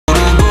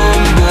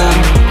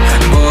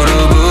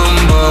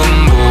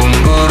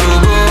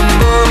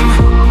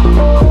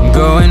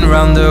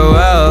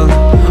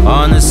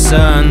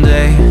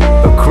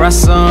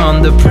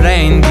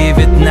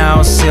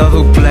real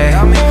who play.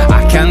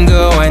 I can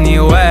go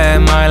anywhere,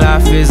 my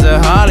life is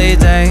a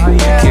holiday.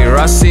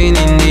 Kerosene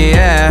in the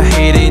air,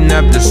 heating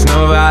up the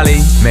snow valley.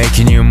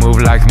 Making you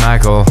move like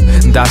Michael,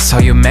 that's how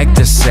you make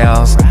the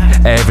sales.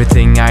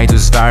 Everything I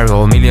do's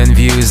viral, million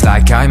views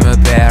like I'm a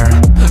bear.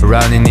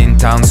 Running in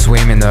town,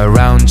 swimming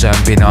around,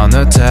 jumping on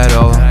a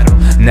turtle.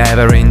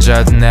 Never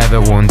injured, never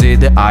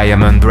wounded, I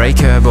am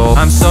unbreakable.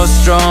 I'm so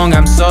strong,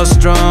 I'm so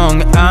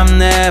strong, I'm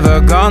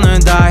never gonna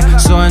die.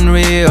 So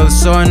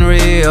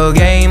unreal,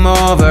 game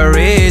over,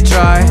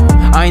 retry.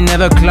 I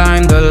never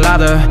climbed the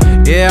ladder,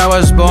 yeah, I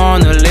was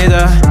born a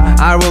leader.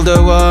 I rule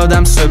the world,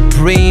 I'm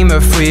supreme, a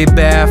free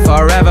bear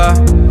forever.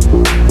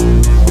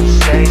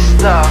 Say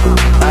stop,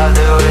 I'll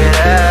do it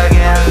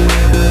again.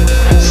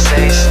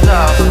 Say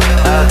stop,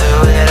 I'll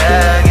do it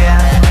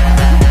again.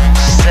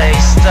 Say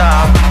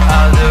stop,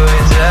 I'll do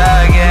it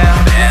again.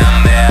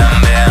 Bam, bam,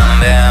 bam,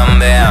 bam,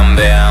 bam,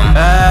 bam.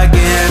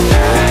 Again.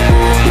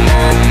 Boom,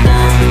 boom,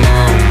 boom, boom,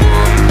 boom,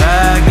 boom.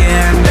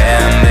 Again.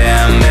 Bam,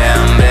 bam,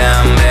 bam,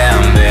 bam,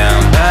 bam, bam.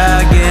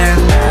 Again.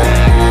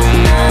 Boom,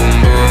 boom,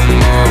 boom, boom,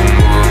 boom,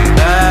 boom.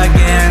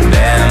 Again.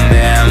 Bam,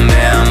 bam,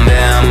 bam,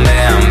 bam,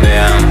 bam,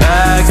 bam.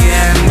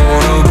 Again.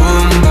 Boom,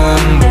 boom,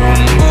 boom, boom,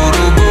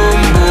 boom,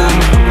 boom, boom.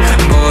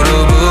 Boom,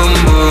 boom, boom,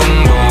 boom,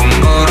 boom,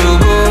 boom,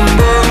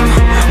 boom.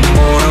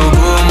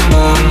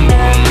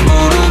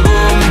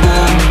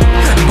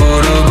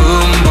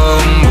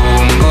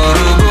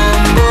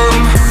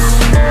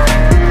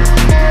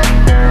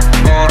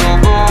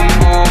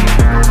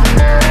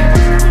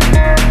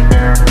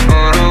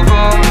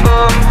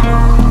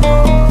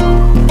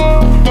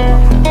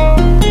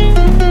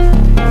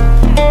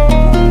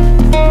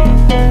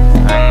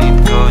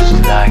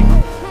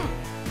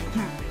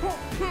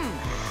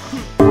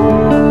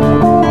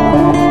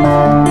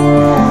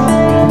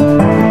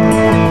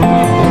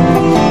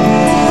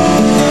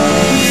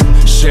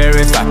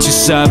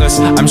 Service,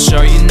 I'm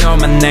sure you know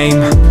my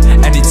name.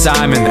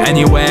 Anytime and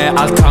anywhere,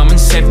 I'll come and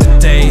save the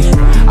day.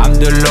 I'm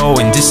the law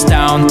in this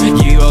town,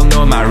 you all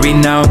know my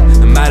renown.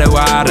 No matter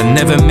what, I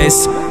never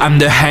miss, I'm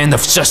the hand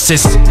of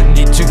justice.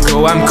 Need to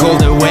go, I'm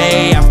called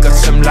away, I've got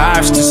some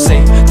lives to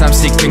save.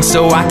 Time's ticking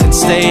so I can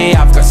stay,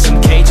 I've got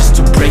some cages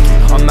to break.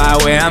 On my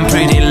way, I'm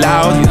pretty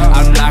loud,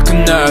 I'm like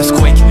an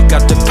earthquake.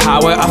 Got the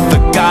power of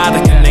a god,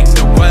 I can make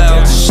the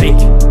world shake.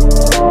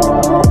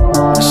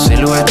 A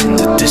silhouette in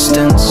the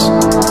distance,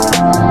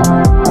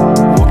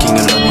 walking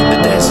alone in the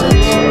desert.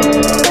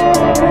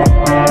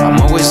 I'm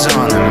always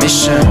on a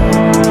mission,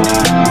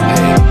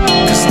 hey,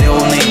 cause they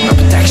all need my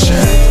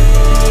protection.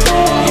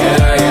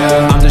 Yeah,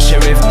 yeah, I'm the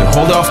sheriff, the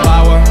holder of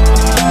power.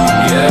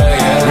 Yeah,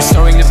 yeah,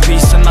 restoring the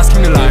peace and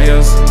masking the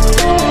liars.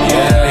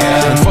 Yeah,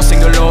 yeah, enforcing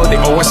the law, they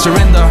always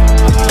surrender.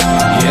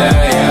 Yeah,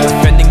 yeah,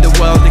 defending the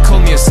world, they call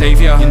me a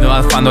savior. You know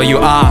I'll find where you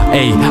are,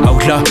 hey,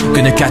 outlaw,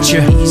 gonna catch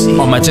you.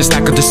 On my just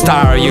like the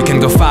star, you can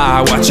go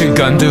far, what you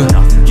gonna do?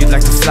 You'd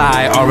like to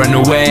fly or run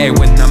away,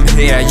 when I'm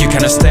here you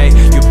cannot stay.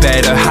 You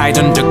better hide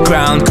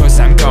underground, cause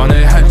I'm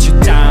gonna hunt you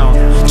down.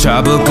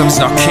 Trouble comes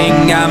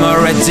knocking, I'm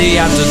already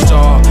at the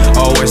door.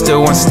 Always the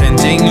one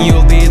standing,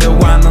 you'll be the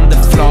one on the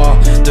floor.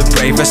 The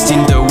bravest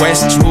in the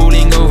west,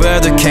 ruling over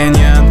the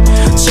canyon.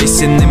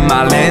 Chasing in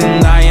my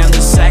land, I am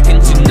the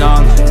second to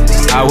none.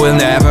 I'll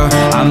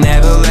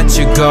never let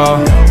you go.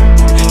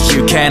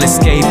 You can't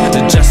escape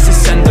the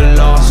justice and the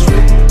law.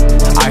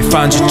 I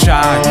found your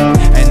track,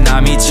 and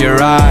I meet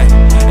your eye.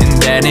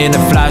 And then in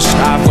a flash,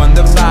 I've won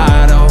the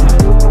battle.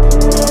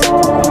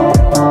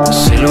 A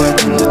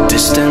silhouette in the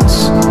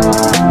distance,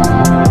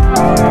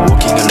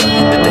 walking alone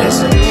in the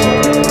desert.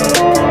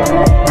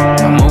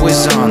 I'm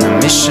always on a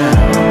mission,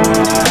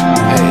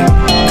 hey,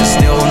 cause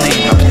they all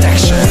need my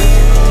protection.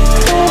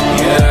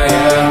 Yeah,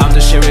 yeah, I'm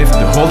the sheriff,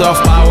 the holder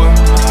of power.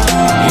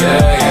 Yeah,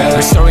 yeah,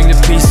 restoring the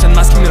peace and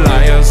masking the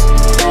liars.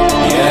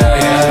 Yeah,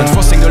 yeah,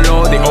 enforcing the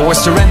law, they always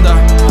surrender.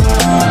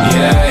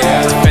 Yeah,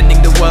 yeah,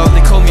 defending the world,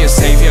 they call me a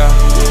savior.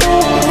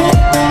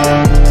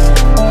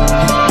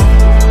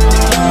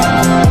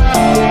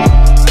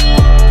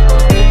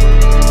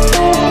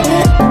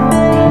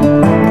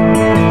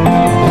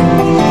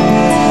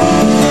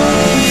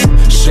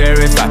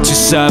 Sheriff at your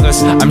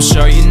service, I'm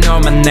sure you know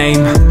my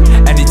name.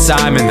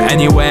 Anytime and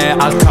anywhere,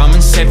 I'll come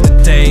and save the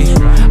day.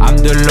 I'm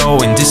the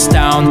law in this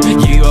town,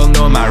 you all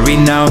know my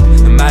renown.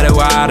 No matter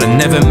what, I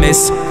never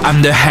miss,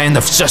 I'm the hand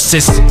of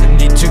justice.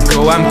 Need to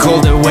go, I'm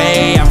called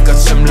away, I've got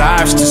some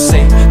lives to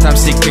save.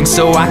 Time's ticking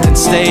so I can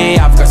stay,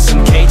 I've got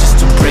some cages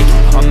to break.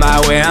 On my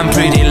way, I'm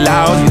pretty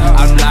loud,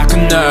 I'm like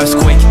an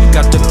earthquake.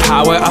 Got the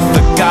power of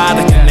a god,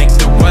 I can make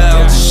the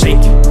world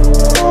shake.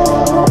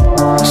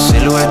 A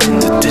silhouette in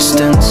the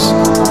distance,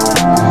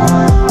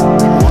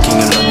 walking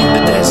alone in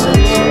the desert.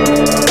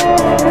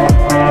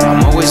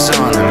 I'm always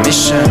on a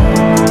mission,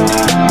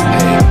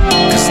 hey,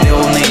 cause they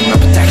all need my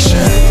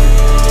protection.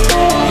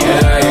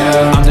 Yeah,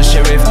 yeah, I'm the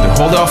sheriff, the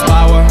holder of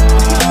power.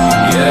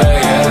 Yeah,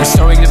 yeah,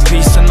 restoring the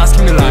peace and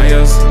masking the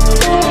liars.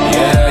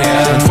 Yeah,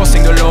 yeah,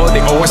 enforcing the law,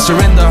 they always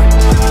surrender.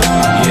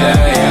 Yeah,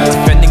 yeah,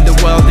 defending the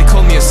world, they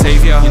call me a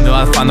savior. You know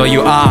I'll fight find where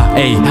you are.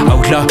 Hey,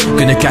 outlaw,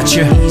 gonna catch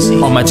you.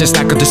 On my just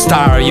like the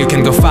star, you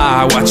can go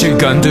far. What you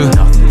gonna do?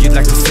 You'd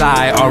like to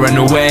fly or run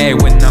away.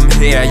 When I'm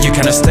here, you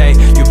cannot stay.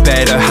 You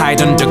better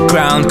hide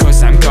underground,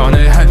 cause I'm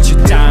gonna hunt you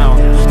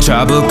down.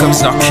 Trouble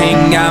comes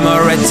knocking, I'm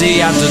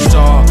already at the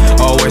door.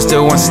 Always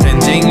the one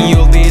standing,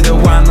 you'll be the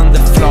one on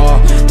the floor.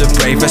 The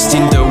bravest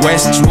in the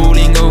west,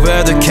 ruling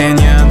over the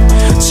canyon.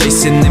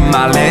 Chasing in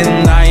my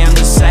land, I am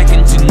the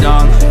second to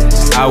none.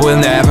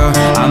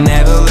 I'll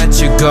never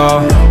let you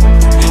go.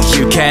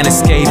 You can't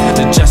escape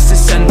the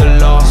justice and the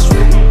law.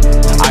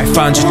 I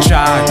found your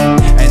track,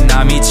 and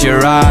I meet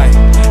your eye.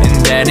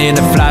 And then in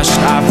a flash,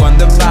 I've won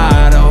the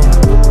battle.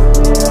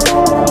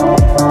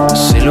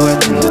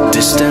 Silhouette in the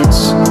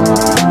distance,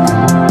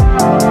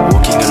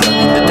 walking alone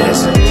in the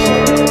desert.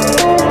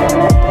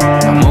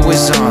 I'm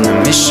always on a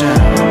mission,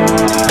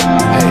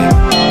 hey,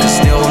 cause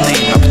they all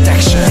need my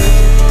protection.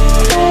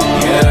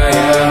 Yeah,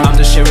 yeah, I'm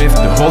the sheriff,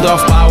 the holder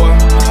of power.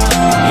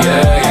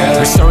 Yeah, yeah,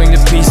 restoring the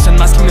peace and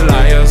masking the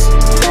liars.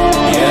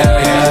 Yeah,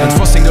 yeah,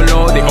 enforcing the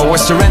law, they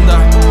always surrender.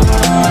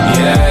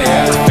 Yeah,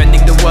 yeah,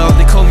 defending the world,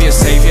 they call me a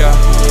savior.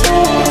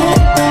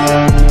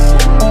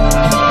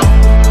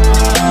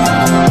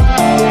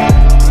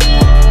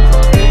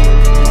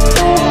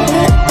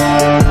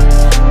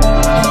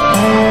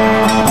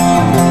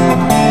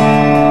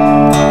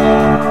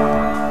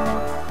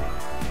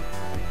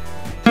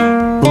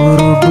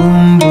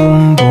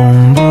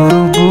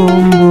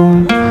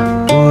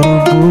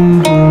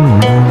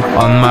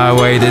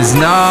 There's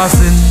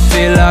nothing,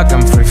 feel like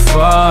I'm free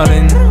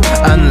falling.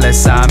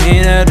 Unless I'm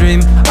in a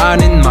dream, I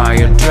need my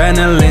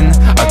adrenaline.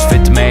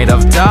 Outfit made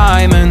of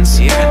diamonds,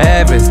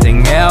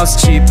 everything else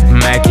cheap.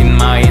 Making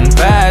my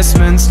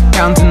investments,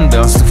 counting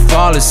bills to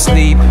fall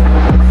asleep.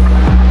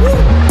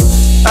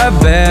 A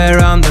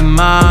bear on the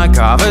mic,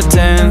 over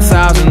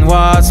 10,000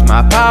 watts.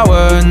 My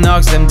power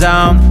knocks them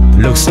down,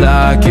 looks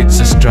like it's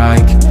a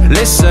strike.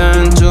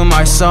 Listen to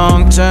my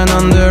song, turn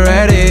on the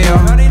radio.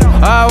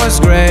 I was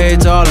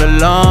great all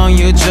along,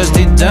 you just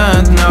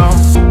didn't know.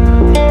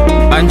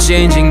 I'm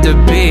changing the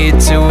beat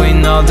to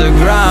win all the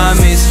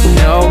Grammys.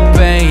 No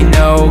pain,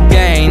 no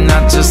gain,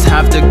 I just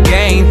have the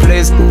game,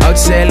 please.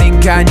 Outselling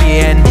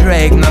Kanye and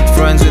Drake, not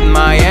friends with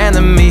my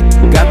enemy.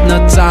 Got no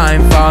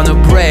time for no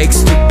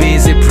breaks, too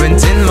busy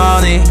printing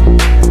money.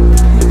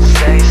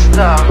 Say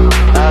stop,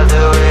 I'll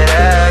do it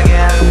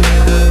again.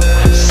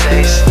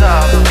 Say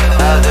stop,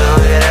 I'll do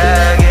it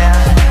again.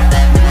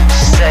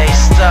 Say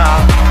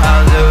stop,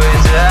 I'll do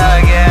it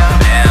again.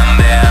 Bam,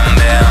 bam,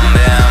 bam,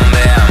 bam,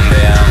 bam,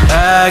 bam.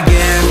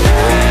 Again.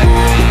 Boom,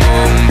 boom,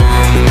 boom,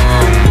 boom,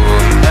 boom,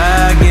 boom.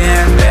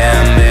 Again.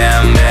 Bam,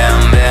 bam, bam,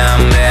 bam,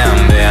 bam,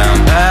 bam.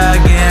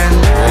 Again.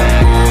 Boom,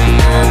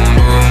 boom,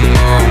 boom, boom,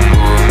 boom,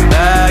 boom.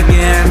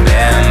 Again.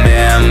 Bam,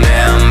 bam,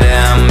 bam,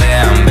 bam,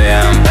 bam,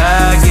 bam.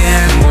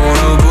 Again.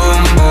 Boom,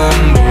 boom,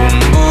 boom, boom,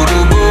 boom,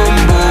 boom,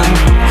 boom.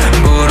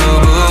 Boom,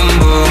 boom, boom,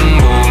 boom,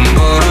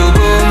 boom,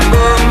 boom,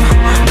 boom.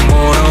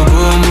 Boom,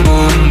 boom, boom,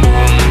 boom,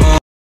 boom.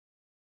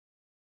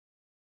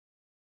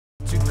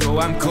 To go,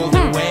 I'm called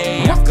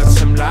away. I've got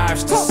some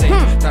lives to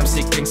save. Time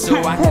seeking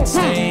so I can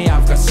stay.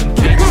 I've got some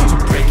cages to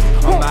break.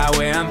 On my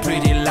way, I'm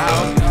pretty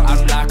loud.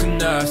 I'm like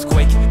an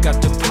earthquake.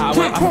 Got the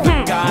power of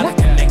the God. I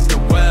can make the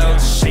world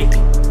shake.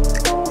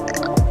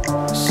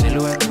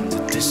 Silhouette in the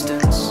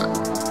distance,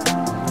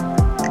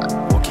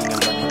 walking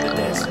alone in the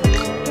desert.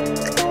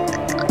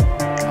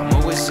 I'm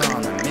always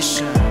on a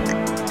mission,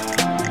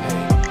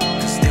 hey,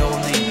 cause they all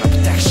need my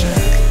protection.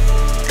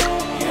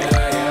 Yeah,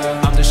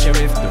 yeah, I'm the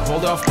sheriff, the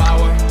holder of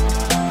power.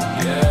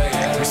 Yeah,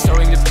 yeah,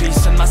 restoring the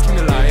peace and masking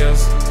the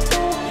liars.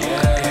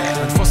 Yeah,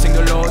 yeah, enforcing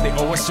the law, they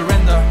always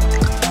surrender.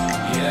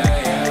 Yeah,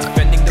 yeah,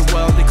 defending the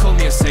world, they call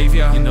me a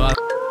savior. You know I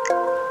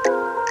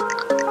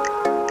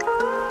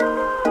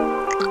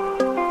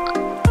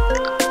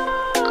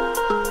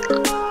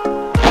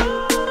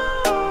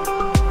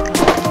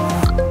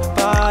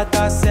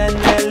patas en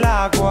el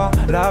agua,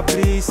 la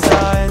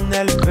brisa en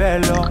el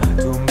pelo,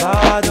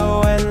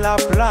 tumbado en la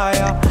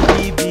playa,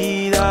 mi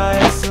vida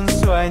es un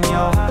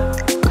sueño.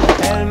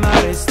 El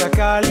mar está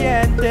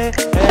caliente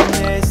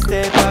en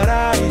este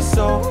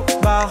paraíso,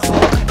 bajo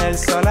el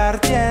sol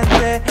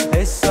ardiente,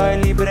 estoy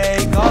libre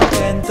y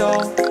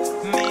contento.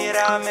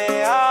 Mírame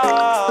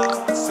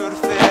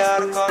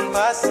surfear con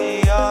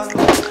pasión,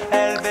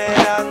 el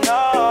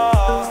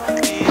verano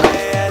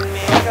vive en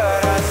mi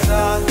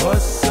corazón.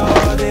 Oso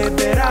de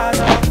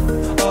verano,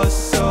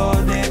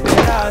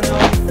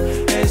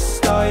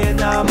 estoy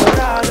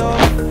enamorado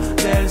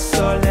del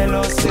sol del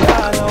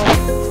océano.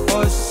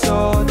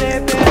 Oso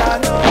de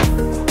verano,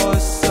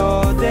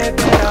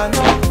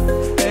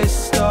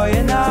 estoy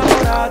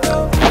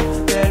enamorado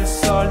del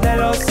sol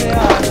del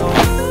océano.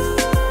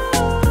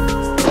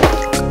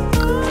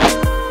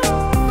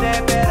 De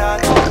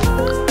verano,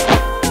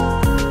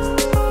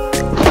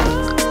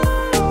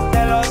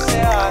 del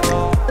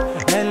océano.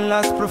 En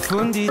las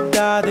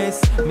profundidades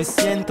me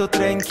siento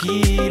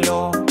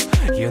tranquilo.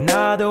 Yo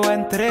nado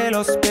entre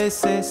los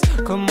peces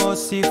como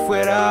si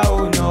fuera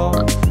uno.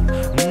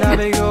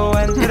 Navego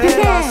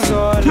entre las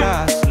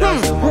olas,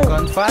 las tomo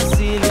con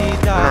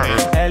facilidad.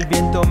 El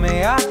viento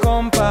me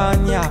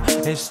acompaña,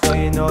 estoy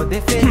lleno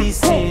de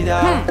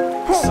felicidad.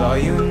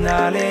 Soy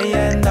una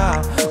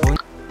leyenda.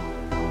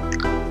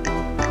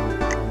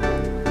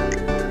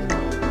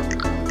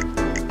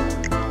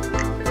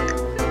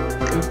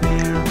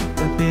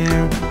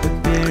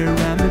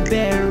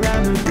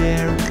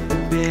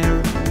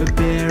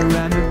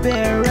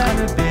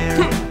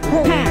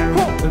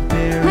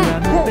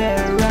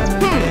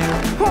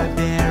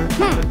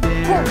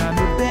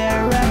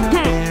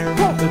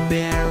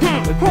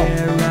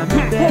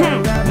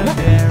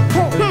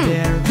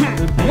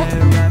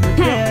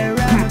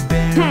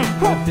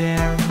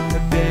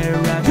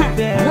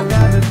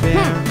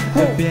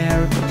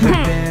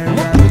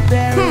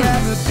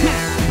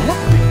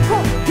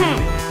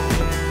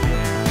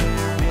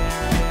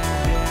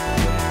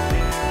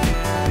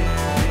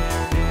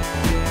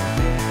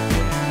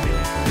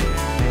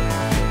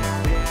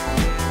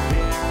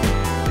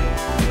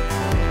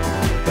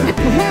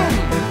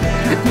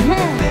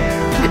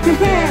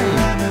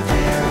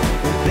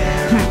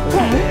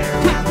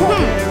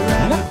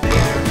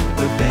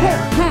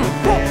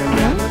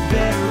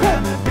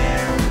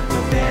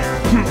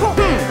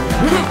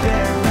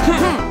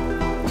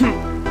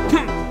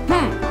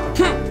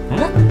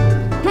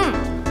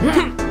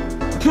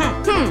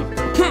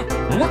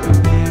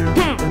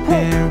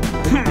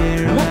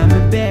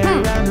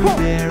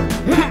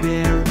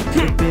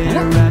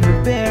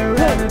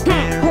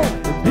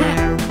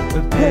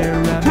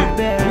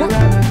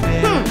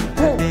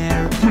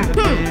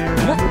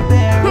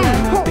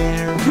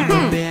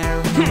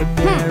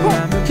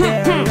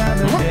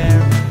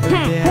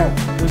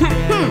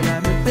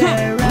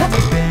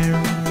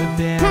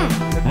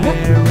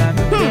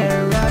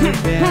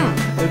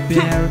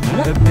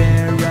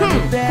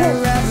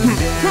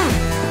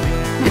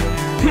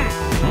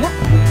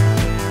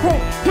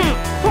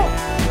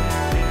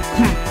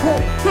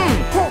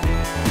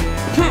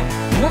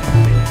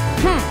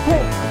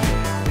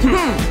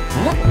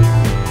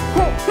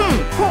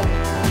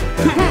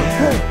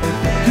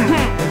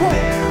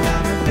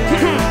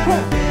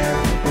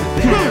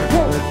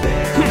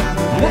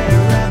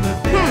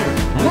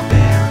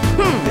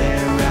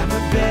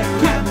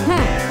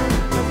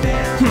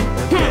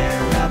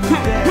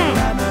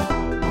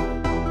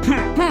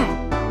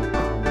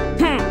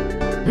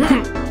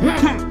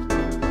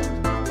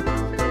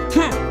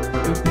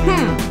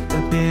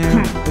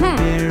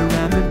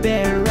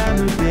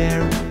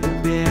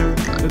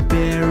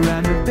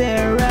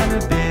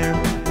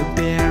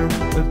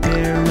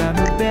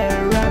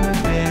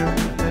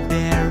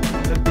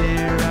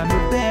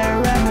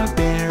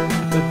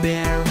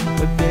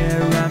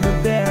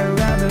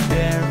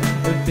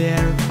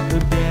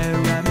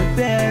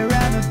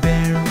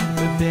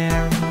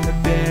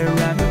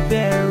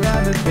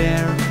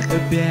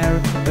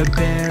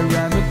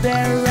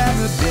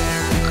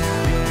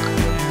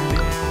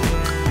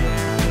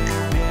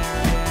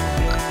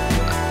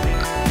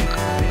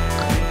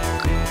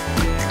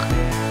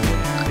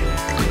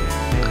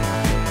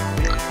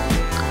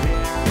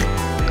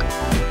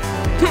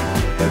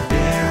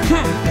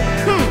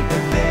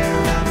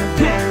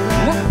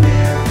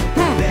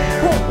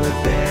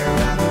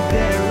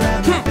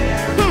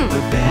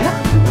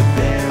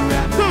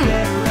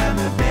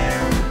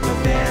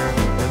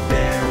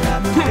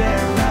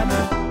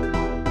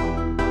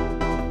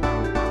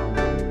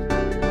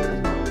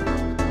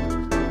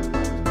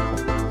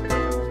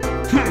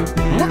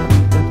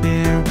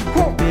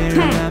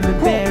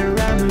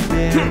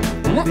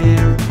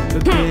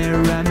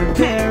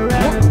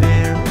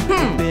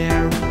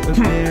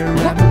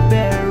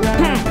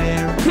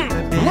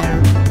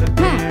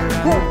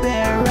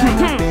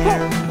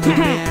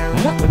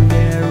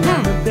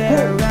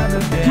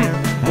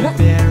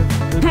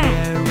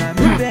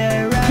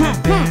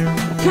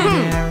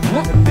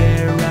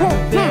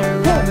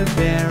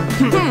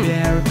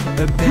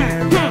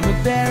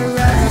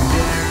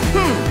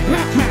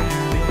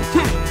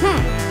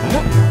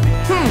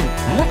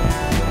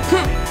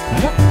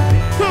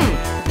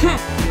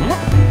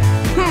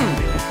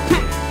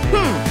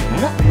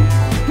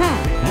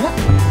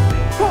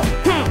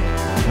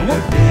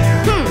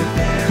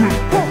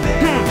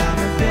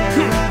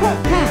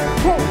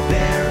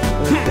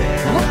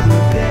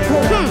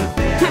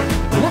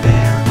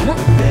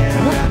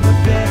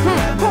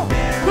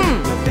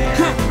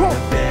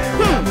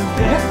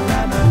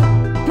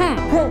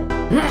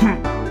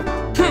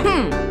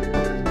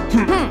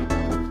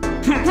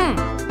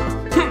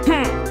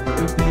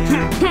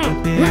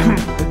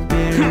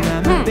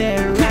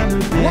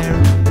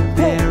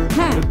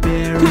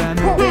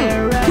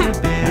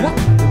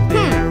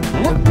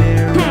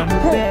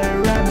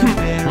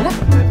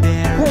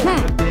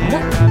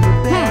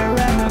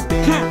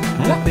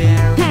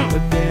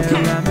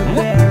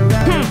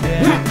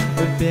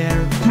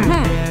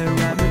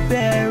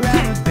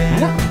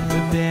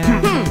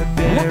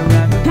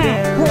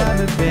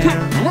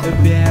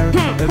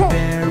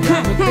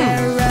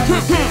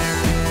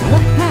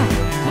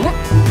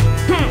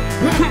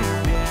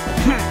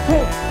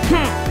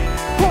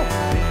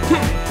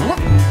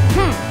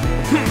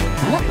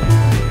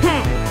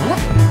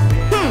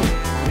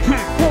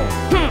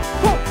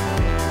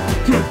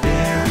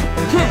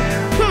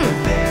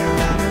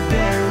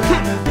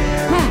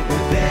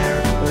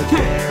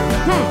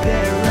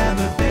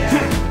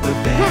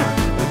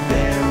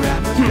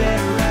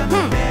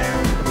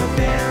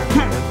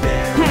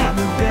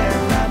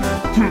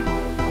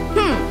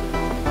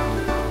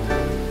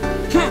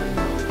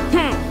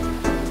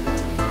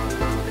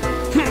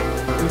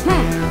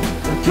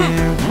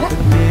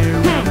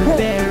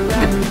 bear,